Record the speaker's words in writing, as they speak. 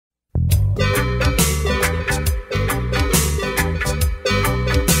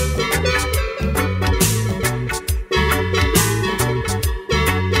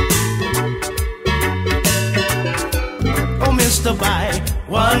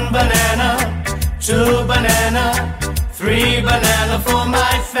One banana, two banana, three banana for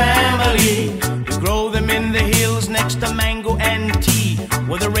my family. We grow them in the hills next to mango and tea,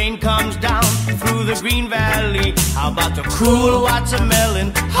 where the rain comes down through the green valley. How about the cool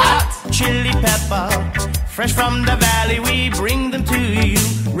watermelon, hot chili pepper, fresh from the valley, we bring them to you.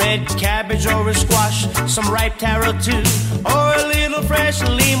 Red cabbage or a squash, some ripe taro too, or a little fresh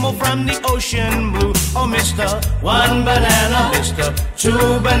limo from the ocean blue. Oh, Mr. One banana, Mr. Two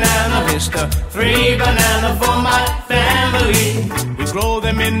banana, Mr. Three banana for my family. We grow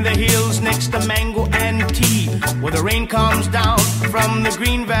them in the hills next to mango and tea, where the rain comes down from the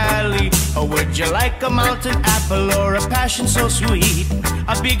green valley. Or would you like a mountain apple or a passion so sweet,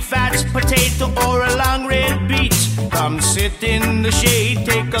 a big fat potato or a long red beet? Come sit in the shade,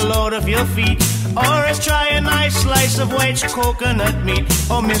 take a load off your feet, or try a nice slice of white coconut meat.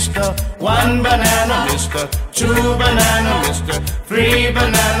 Oh, Mr. One banana, Mr. Two banana, Mr. Three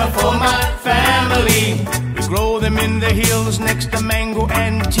banana for my family. We grow them in the hills next to mango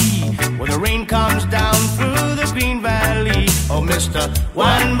and tea, where the rain comes down through the green valley. Oh, Mr.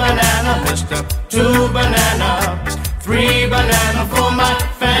 One banana, Mr. Two banana, three banana for my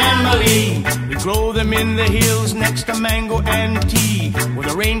family. We grow them in the hills next to mango and tea, where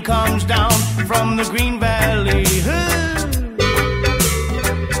the rain comes down from the green valley.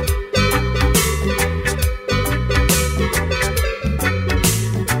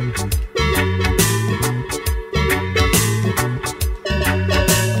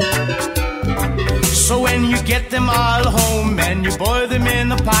 So when you get them all home and you boil them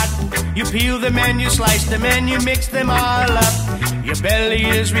in a pot, you peel them and you slice them and you mix them all up, your belly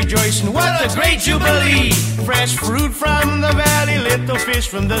is rejoicing, what a great jubilee! Fresh fruit from the valley, little fish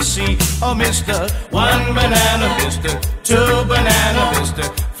from the sea. Oh, Mr. One banana, Mr. Two banana, Mr.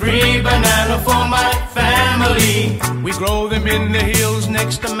 Three banana for my family. We grow them in the hills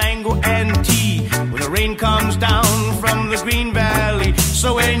next to mango and tea, where the rain comes down from the green valley.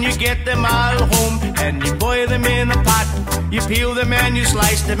 So when you get them all home and you boil them in a pot, you peel them and you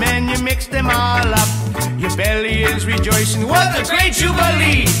slice them and you mix them all up, your belly is rejoicing, what a great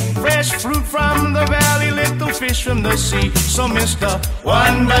jubilee! Fresh fruit from the valley, little fish from the sea. So Mr.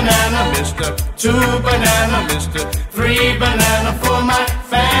 One banana, Mr. Two banana, Mr. Three banana for my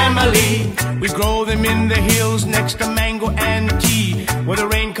family. We grow them in the hills next to mango and tea, where the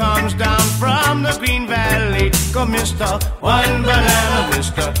rain comes down from the green valley. Go Mr. One banana,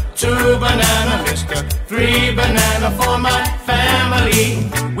 Mr. Two banana, Mr. Three banana for my family.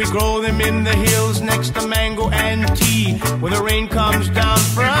 We grow them in the hills next to mango and tea, where the rain comes down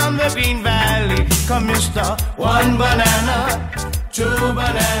from the green valley. Come Mr. One banana, two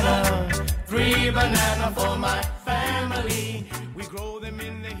banana, three banana for my family. We grow them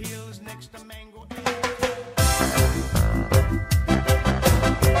in the hills next to mango.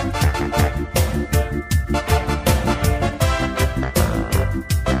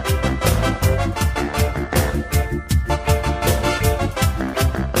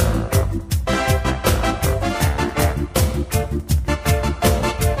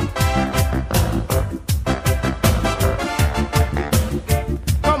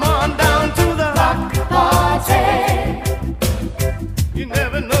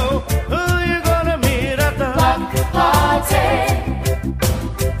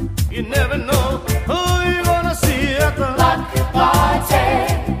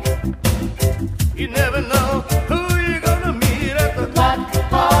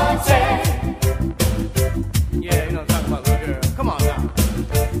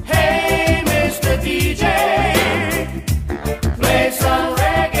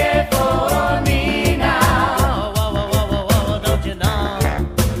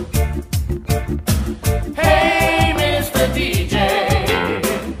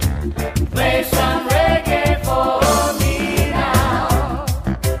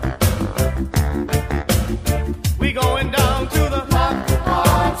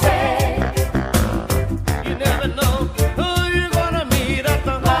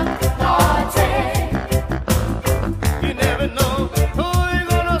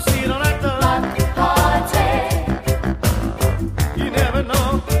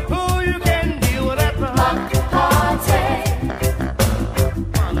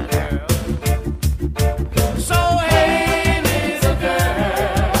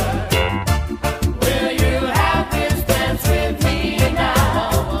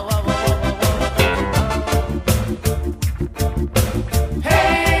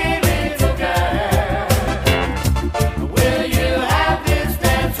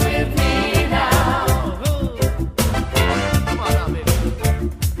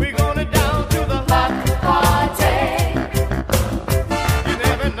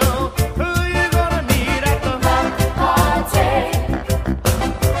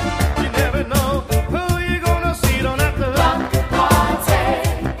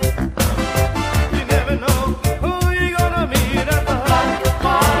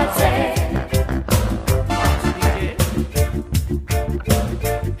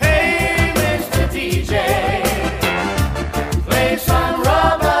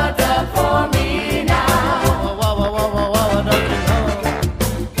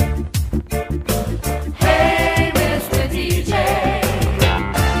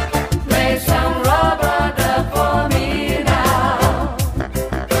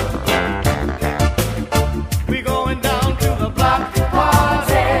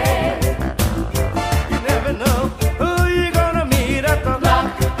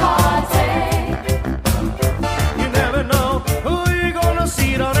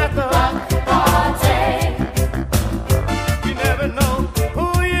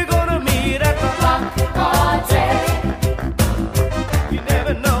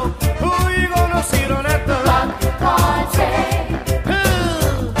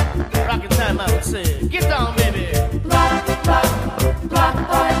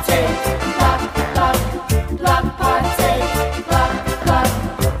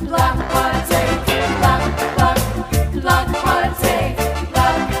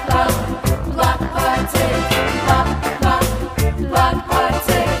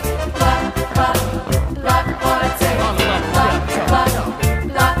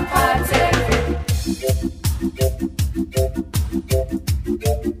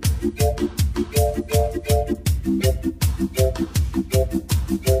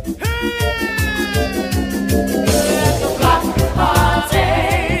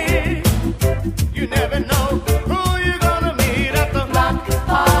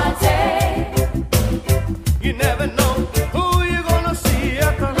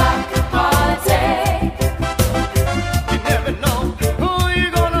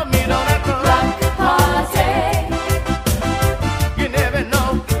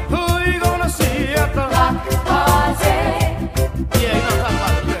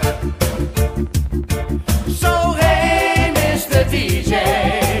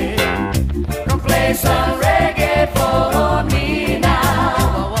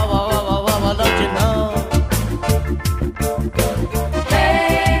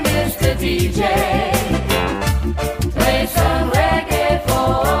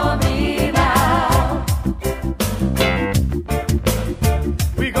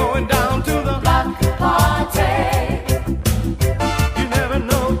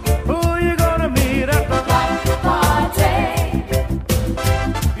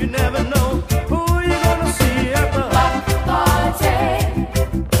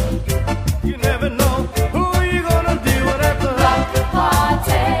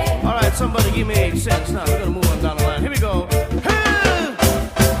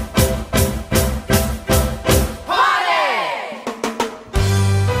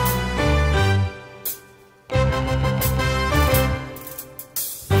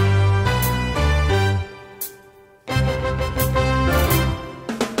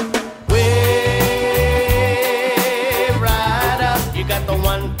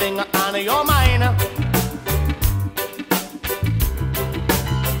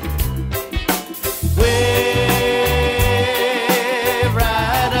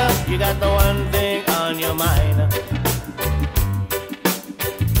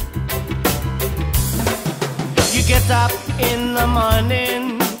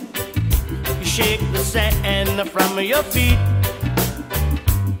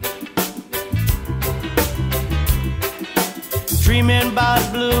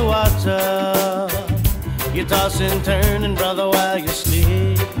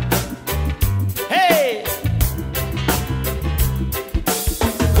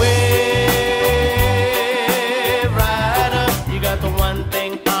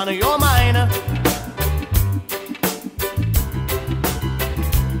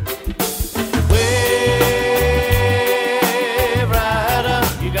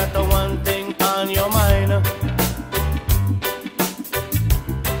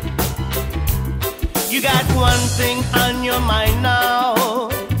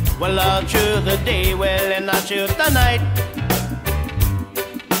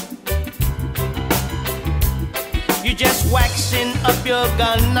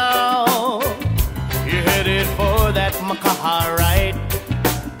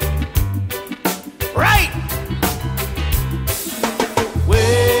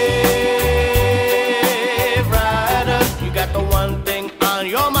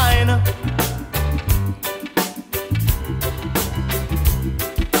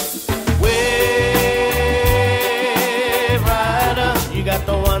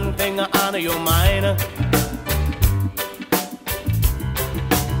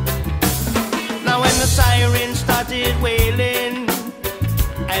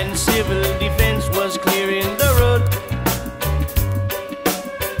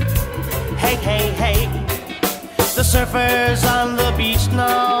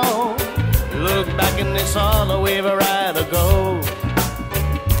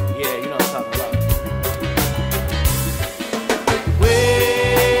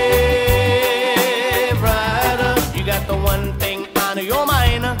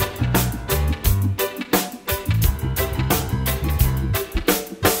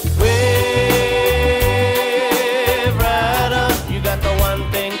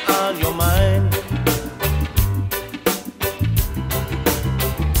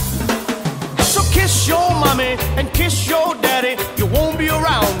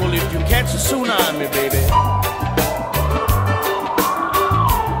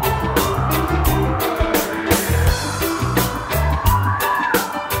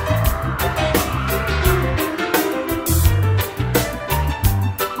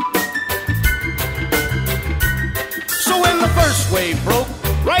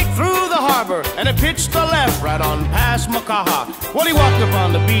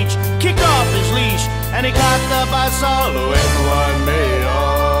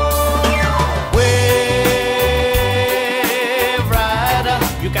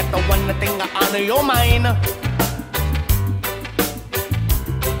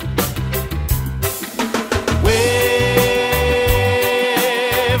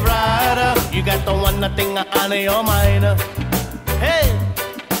 you got the one thing on your mind. Hey!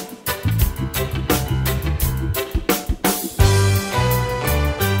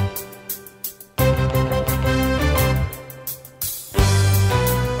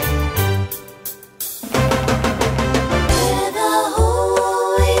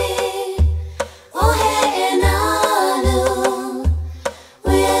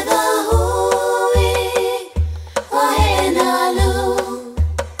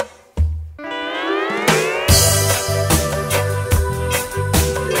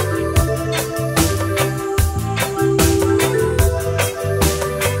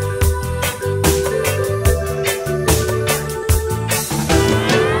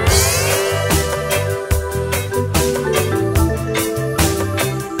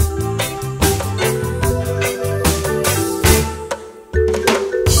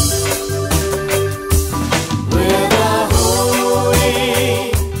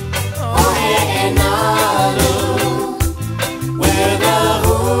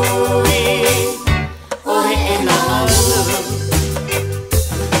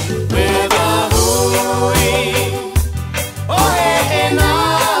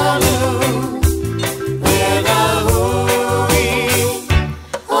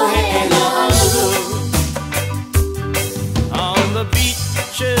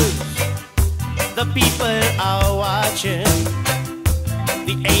 The people are watching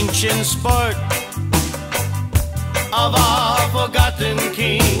the ancient sport of our forgotten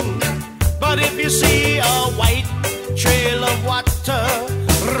king. But if you see a white trail of water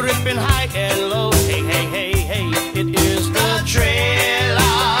ripping high and low, hey, hey, hey, hey, it is the trail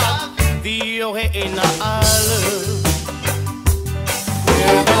of the O He'e Nalu.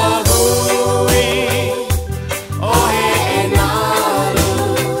 We're the Hui O He'e Nalu.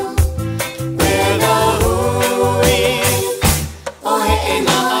 We're the Hui O He'e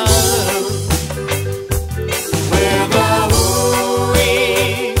Nalu. We're the Hui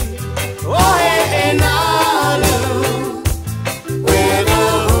O He'e Nalu. We're the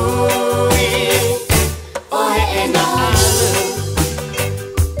Hui O He'e Nalu.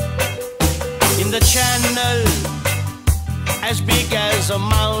 In the channel as big as a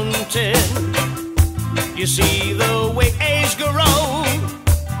mountain, you see the waves grow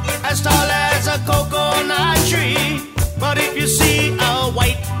as tall as a coconut tree. But if you see a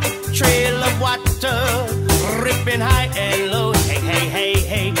white trail of water ripping high and low, hey, hey, hey,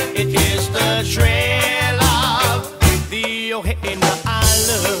 hey, it is the trail of the O He'e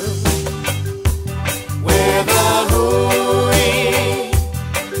Nalu. We're the Hui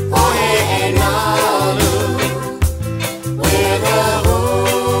O He'e Nalu. We're the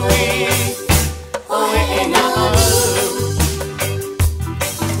Hui O He'e Nalu.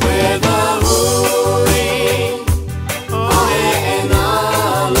 We're the Hui O He'e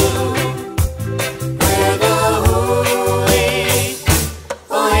Nalu. We're the Hui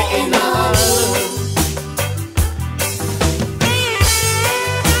O He'e Nalu.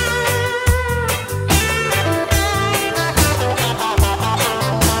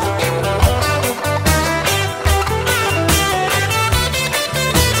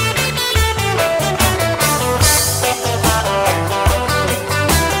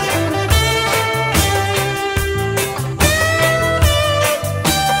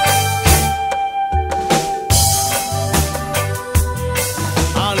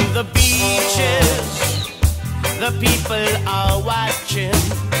 On the beaches, the people are watching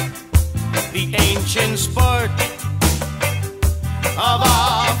the ancient sport of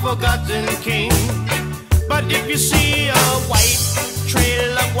our forgotten king. But if you see a white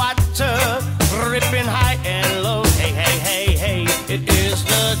trail of water ripping high and low, hey, hey, hey, hey, it is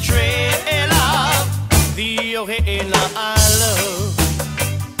the trail of the O He'e Nalu.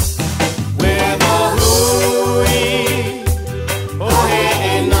 We're the Hui O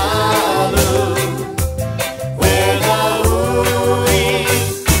He'e Nalu. We're the Hui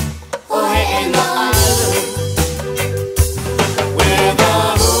O He'e Nalu. We're the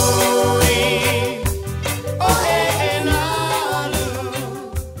Hui O He'e Nalu.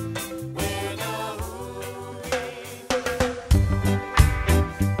 We're the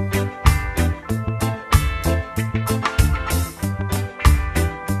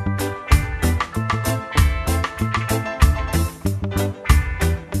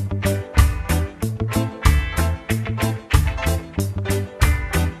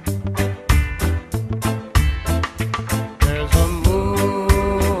There's a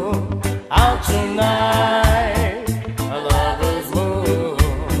moon out tonight, a lover's moon.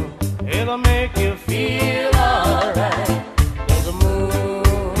 It'll make you feel alright. There's a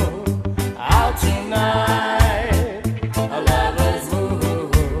moon out tonight, a lover's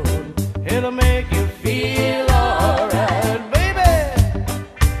moon. It'll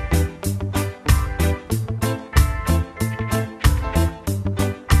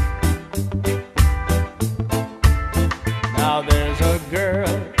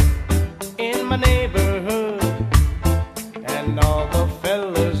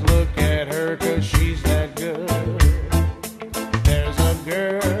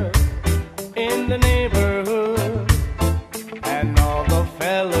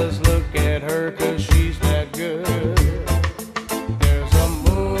fellas look at her 'cause she's that good. There's a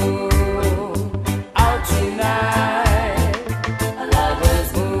moon out tonight, a lover's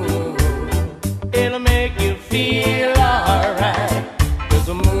moon. It'll make you feel alright. There's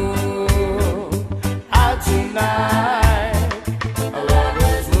a moon out tonight, a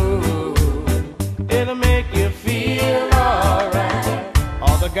lover's moon. It'll make you feel alright.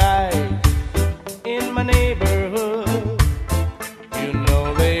 All the guys in my neighborhood, you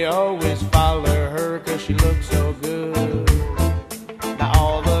know they always follow her 'cause she looks so good. Now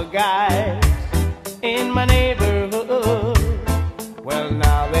all the guys in my neighborhood, well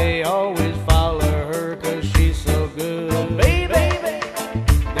now they always follow her 'cause she's so good. Baby,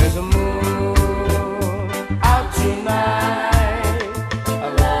 there's a moon out tonight, a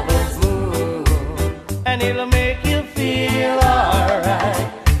lover's moon, and it'll make you feel alright.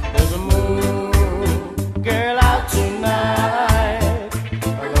 There's a moon, girl, out tonight,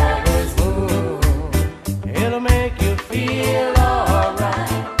 a lover's moon, it'll make you feel alright.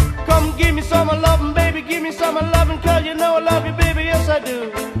 Come give me some of lovin', baby, give me some of lovin', 'cause you know I love you, baby, yes I do.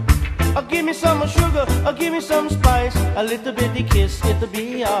 Give me some sugar, give me some spice, a little bitty kiss, it'll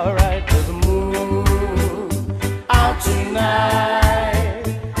be alright. There's a moon out tonight,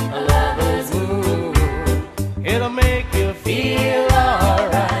 a lover's moon, it'll make you feel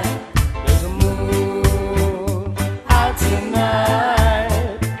alright. There's a moon out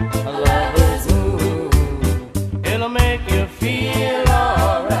tonight, a lover's moon, it'll make you feel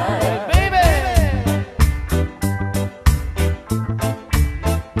alright, baby.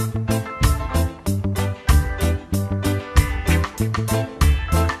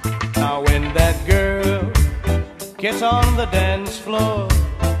 Now when that girl gets on the dance floor,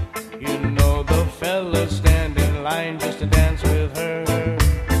 you know the fellas stand in line just to dance with her.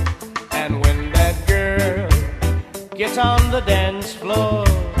 And when that girl gets on the dance floor,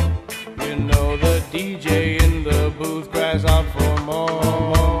 you know the DJ in the booth cries out for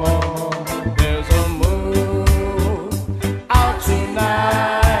more. There's a moon out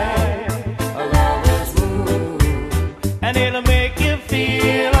tonight, a lover's moon, and it'll make you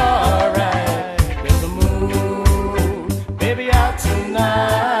feel alright. There's a moon, baby, out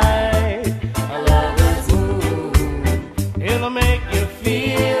tonight, a lover's moon, it'll make you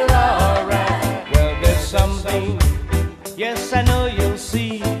feel alright. Well, there's something, yes, I know you'll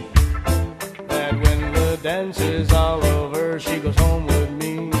see, that when the dance is all over, she goes home with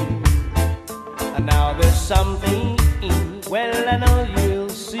me. And now there's something, well, I know you'll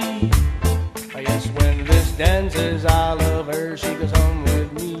see, yes, when this dance is all over, she goes home with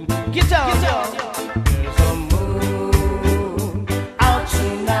me. Get down, get down. There's a moon out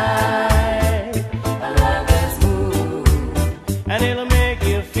tonight, a lover's moon, and it'll make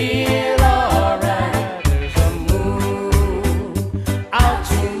you feel alright. There's a moon out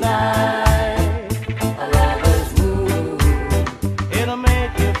tonight, a lover's moon, it'll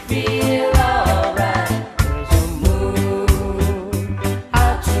make you feel alright. There's a moon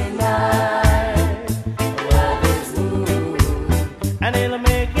out tonight, a lover's moon, and it'll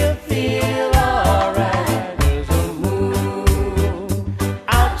make you feel alright. There's a moon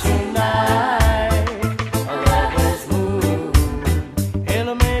out tonight, a lover's moon,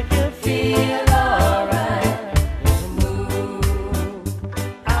 it'll make you feel alright. There's a moon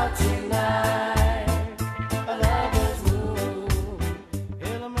out tonight, a lover's moon,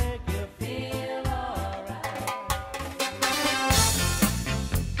 it'll make you feel alright.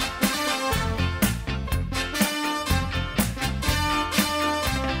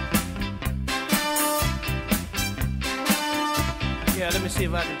 Yeah, let me see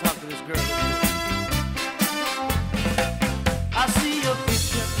if I can talk to this girl. I see your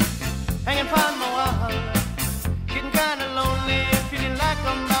picture hanging upon my wall, getting kinda lonely, feeling like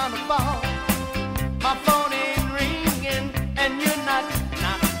I'm bound to fall. My phone ain't ringing and you're not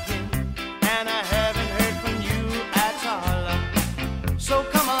knocking, and I haven't heard from you at all. So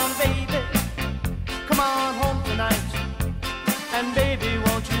come on, baby, come on home tonight, and baby,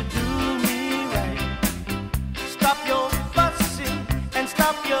 won't you do me right? Stop your fussing and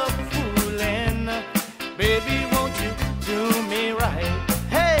stop your fooling.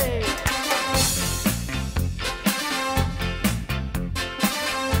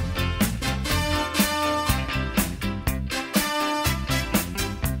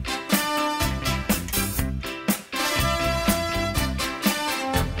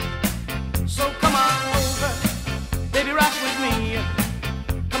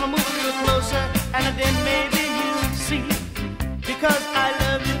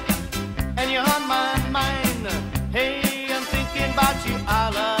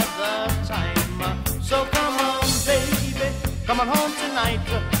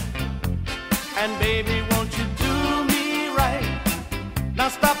 tonight. And baby, won't you do me right? Now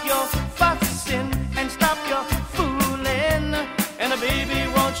stop your fussing and stop your fooling. And baby,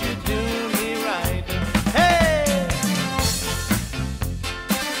 won't you do me right? Hey!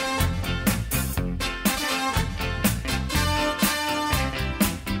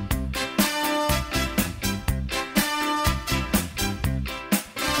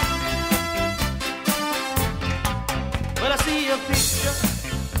 Well, I see your picture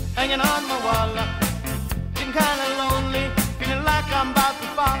hanging on my wall. Getting kinda lonely, feeling like I'm about to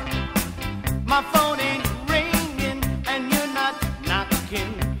fall. My phone ain't ringing and you're not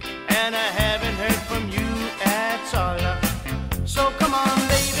knocking, and I haven't heard from you at all. So come on,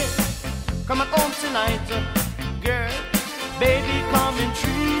 baby, come on home tonight. Girl, baby, come and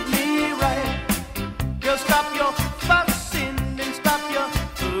treat me right. Girl, stop your fussing and stop your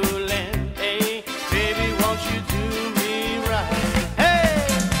fooling. Hey, baby, won't you do me right? Hey!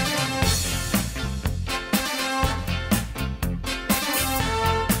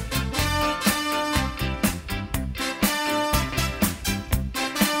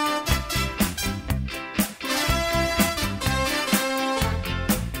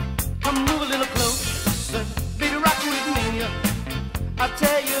 Come move a little closer, baby, rock with me. I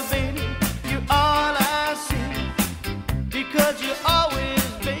tell you, baby, you're all I see, because you're always,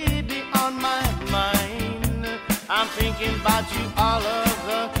 baby, on my mind. I'm thinking about you all of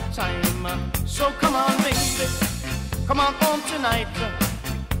the time. So come on, baby, come on home tonight.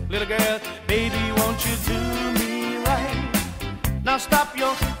 Little girl, baby, won't you do me right? Now stop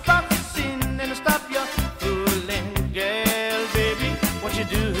your fussing and stop your fooling. Girl, baby, won't you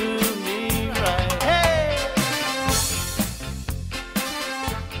do me right? Hey!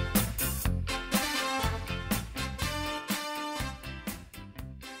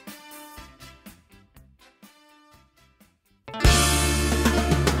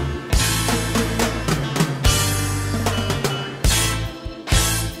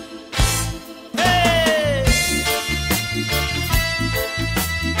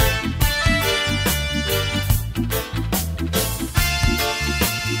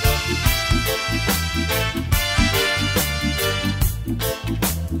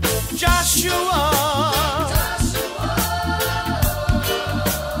 Joshua,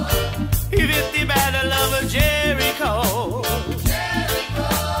 he hit the battle of Jericho.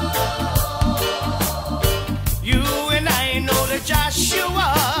 You and I know that Joshua,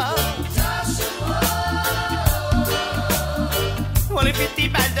 well, he hit the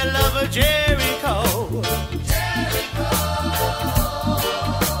battle of Jericho.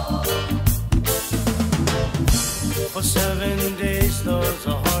 For 7 days those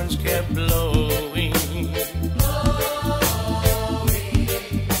horns kept blowing,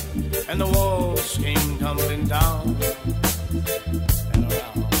 and the walls came tumbling down and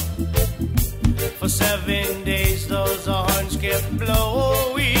around. For 7 days those horns kept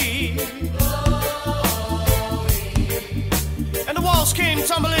blowing, and the walls came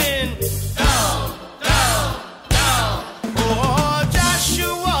tumbling down, down, down. Oh,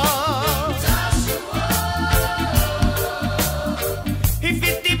 Joshua, he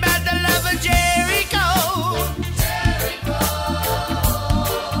fit the battle of Jericho.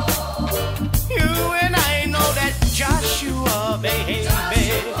 You and I know that Joshua, baby.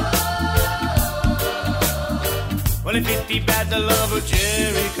 Well, he fit the battle of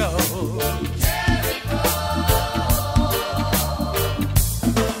Jericho.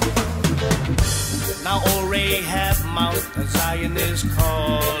 Now, old Rahab, Mount Zion is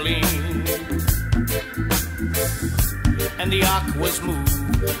calling, and the ark was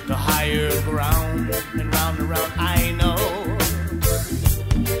moved to higher ground, and round and round I know.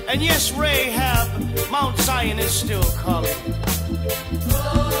 And yes, Rahab, Mount Zion is still calling.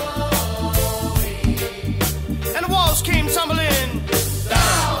 And the walls came tumbling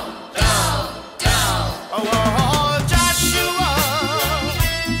down, down, down. Oh, Joshua,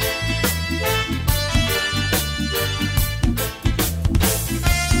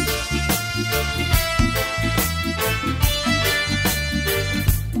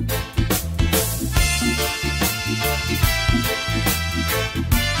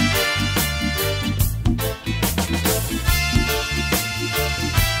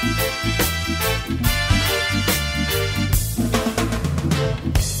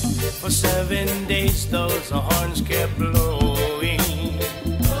 for 7 days those horns kept blowing,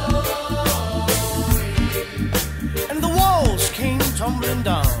 and the walls came tumbling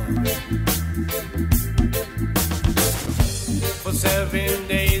down. For 7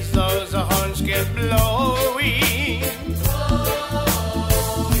 days those horns kept blowing,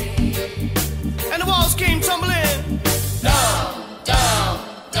 and the walls came tumbling down, down.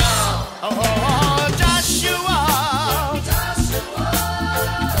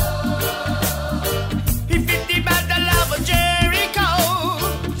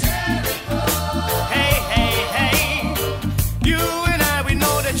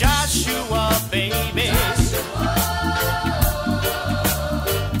 Joshua, baby.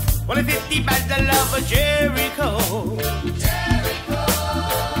 Well, if 50 battle of Jericho.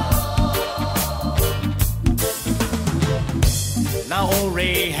 Now old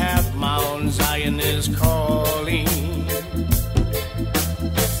Rahab, Mount Zion is calling,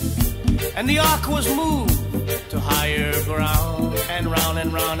 and the ark was moved to higher ground, and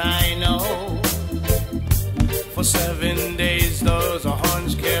round I know. For 7 days those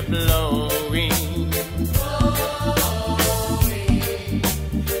horns kept blowing,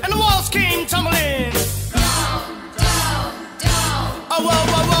 and the walls came tumbling down, down, down. Oh, whoa,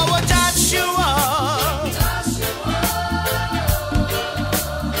 whoa, whoa, whoa, Joshua.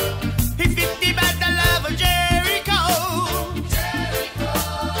 He 50 battle of Jericho.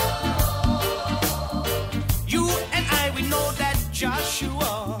 You and I, we know that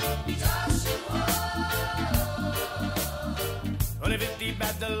Joshua. On the 50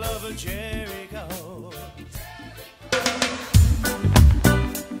 battle of Jericho.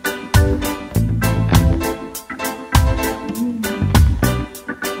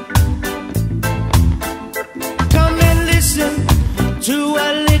 Come and listen to a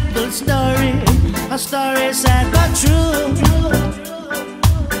little story, a story sad but true.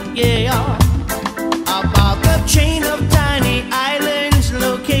 Yeah, about the chain of tiny islands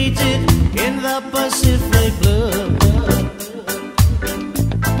located in the Pacific Blue.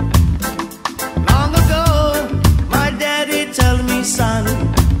 Long ago, my daddy told me, son,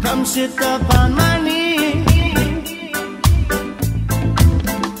 come sit upon my knee.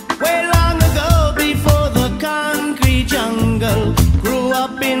 Way long ago, before the concrete jungle grew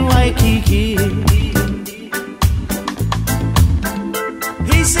up in Waikiki.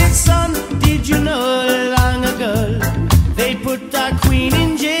 He said, son, did you know long ago they put our queen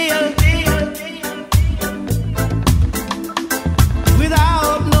in jail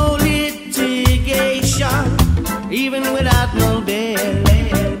without no litigation, even without no bail?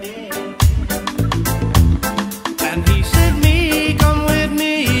 And he said, me, come with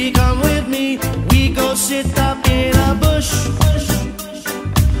me, we go sit up in a bush.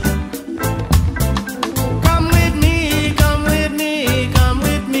 Come with me,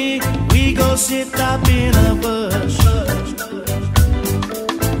 we go sit up in a bush.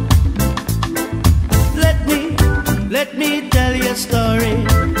 Let me tell you a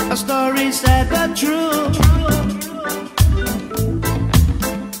story sad but true,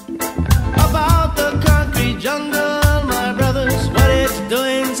 about the concrete jungle, my brothers, what it's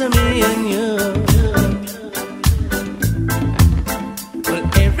doing to me and you. Well,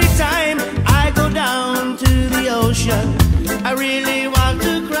 every time I go down to the ocean, I really want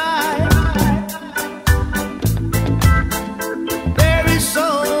to cry. There is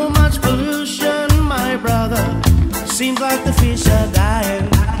so much pollution, my brother, seems like the fish are dying.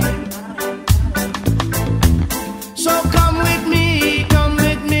 So come with me,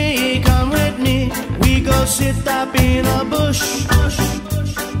 we go sit up in a bush.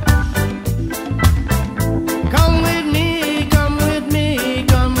 Come with me,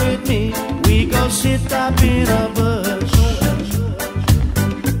 we go sit up in a bush.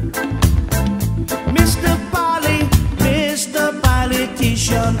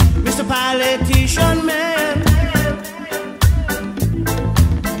 Mr. Politician man,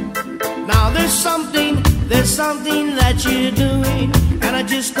 now there's something that you're doing, and I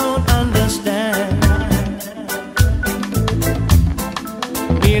just don't understand.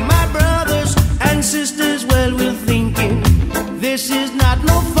 Me and my brothers and sisters, well, we're thinking this is not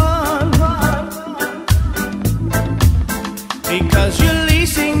no fun, because you're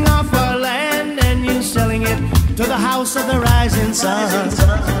leasing off our land and you're selling it to the house of the rising sun.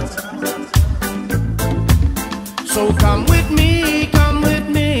 So come with me,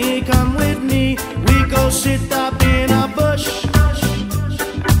 we go sit up in a bush.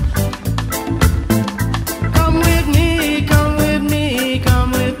 Come with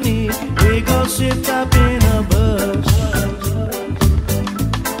me, we go sit up in a bush.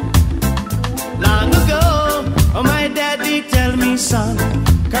 Long ago, my daddy tell me, son,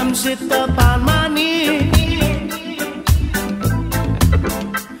 come sit up on my knee.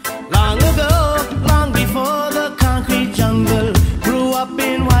 Long ago, long before the concrete jungle grew up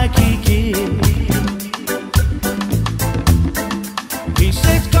in Waikiki. He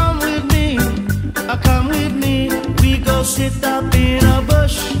said, come with me, we go sit up in a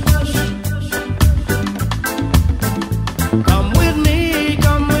bush. Come with me,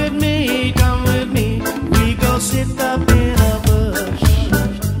 we go sit up in a bush.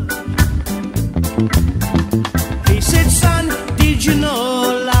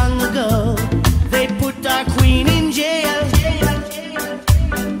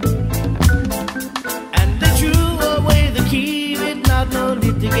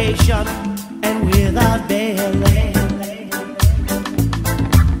 nation and without bail.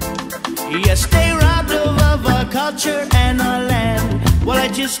 Yes, they robbed of our culture and our land. Well, I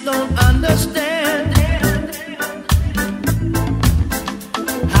just don't understand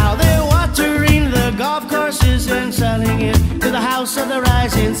how they're watering the golf courses and selling it to the house of the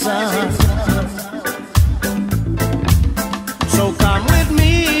rising sun. So come with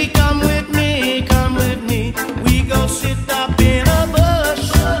me, come with me, come with me. We go sit up in a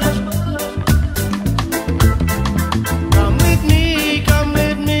bush. Come with me, come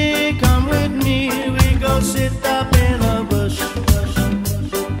with me, come with me. We go sit up in a bush.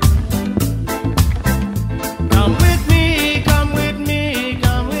 Come with me, come with me,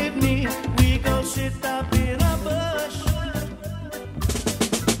 come with me. We go sit up in a bush.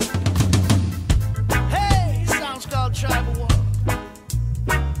 Hey, sounds called tribal war.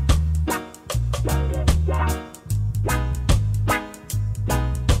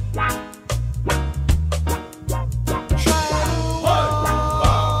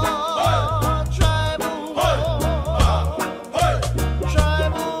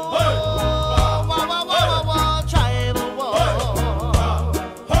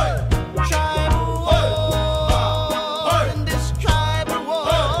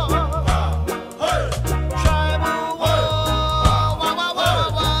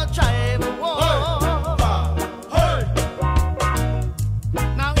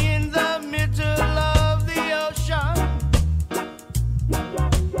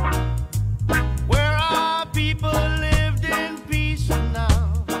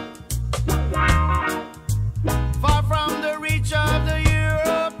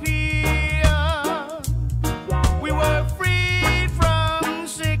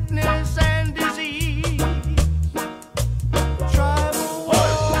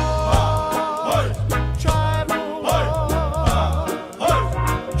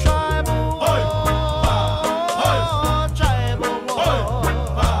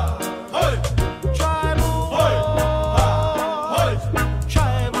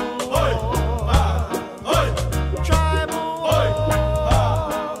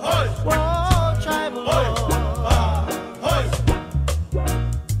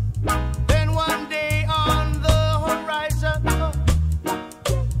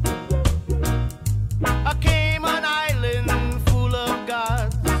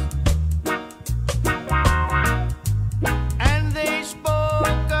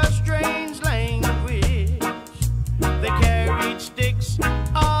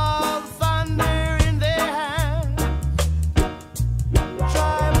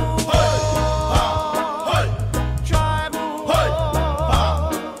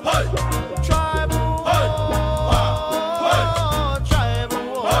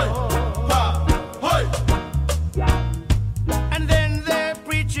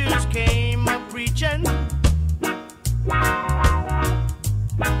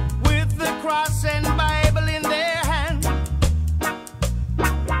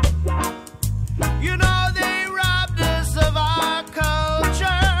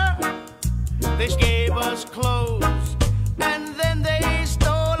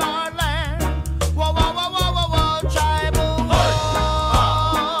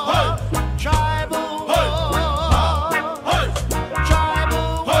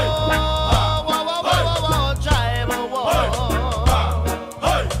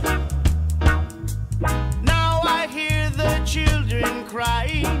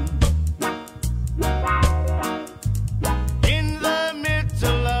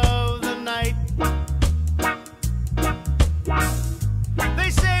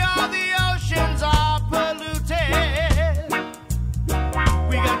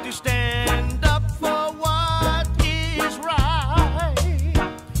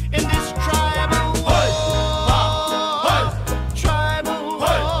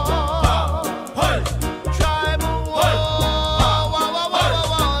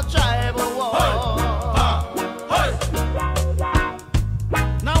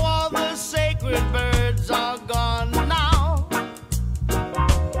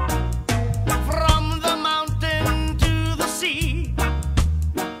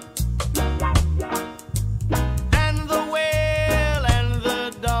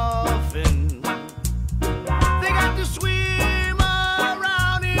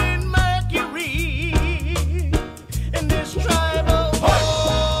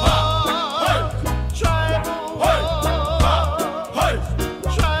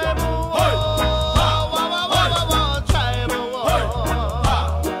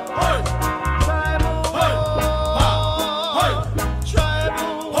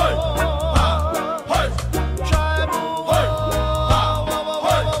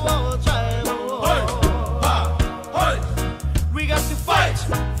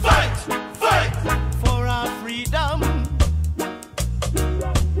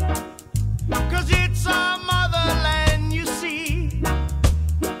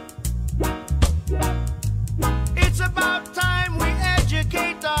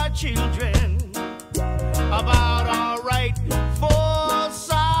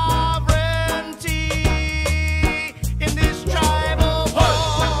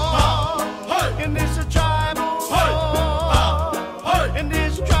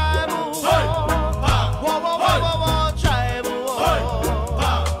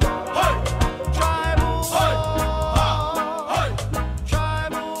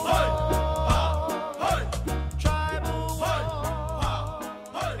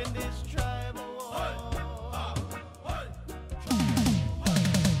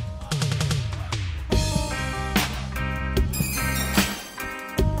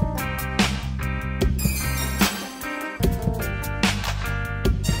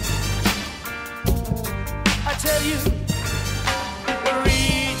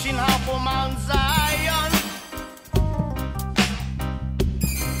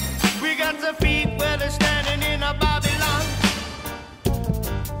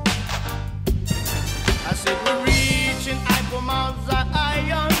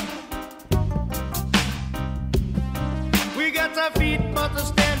 our feet, but are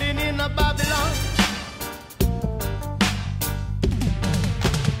standing in a Babylon.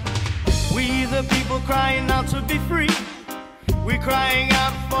 We the people crying out to be free. We're crying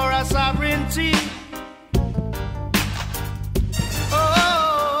out for our sovereignty.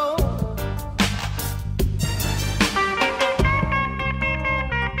 Oh,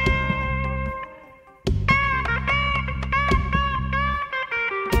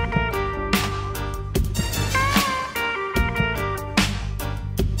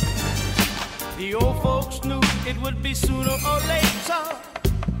 the old folks knew it would be sooner or later.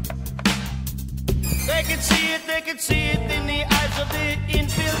 They could see it in the eyes of the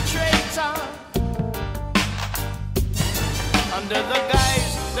infiltrator. Under the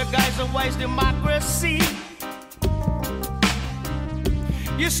guise of wise democracy,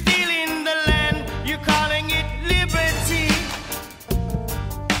 you're stealing the land, you're calling it liberty.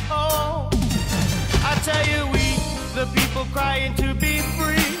 Oh, I tell you, we, the people crying to be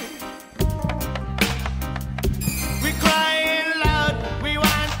free. We're crying loud, we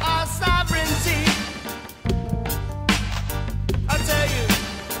want our sovereignty.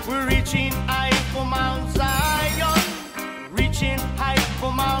 We're reaching high for Mount Zion, reaching high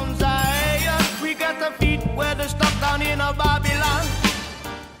for Mount Zion. We got our feet where they're stuck down in a Babylon.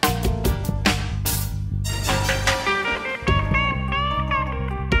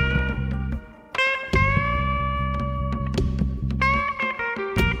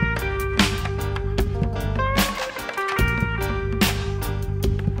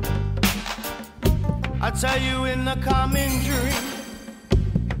 I tell you in the common dream,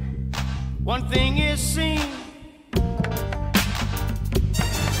 one thing is seen.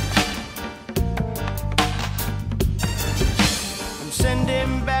 And send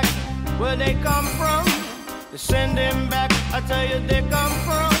them back where they come from. They send them back, I tell you they come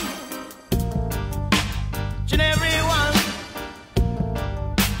from. Each and every one.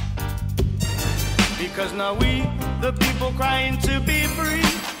 Because now we, the people crying to be free.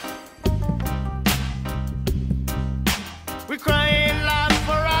 We're crying loud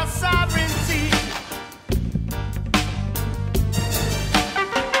for our sovereignty.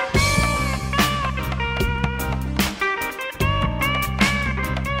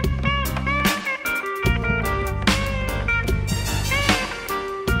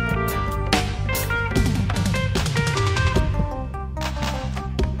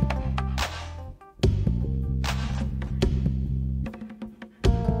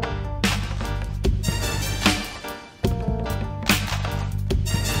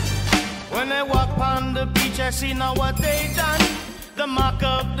 When they walk on the beach, I see now what they done. The mark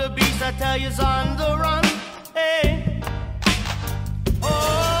of the beast, I tell you's on the run. Hey,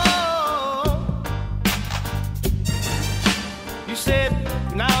 oh, you said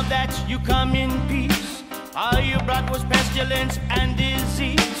now that you come in peace, all you brought was pestilence and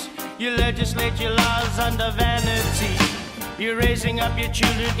disease. You legislate your laws under vanity. You're raising up your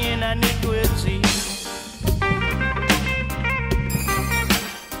children in iniquity.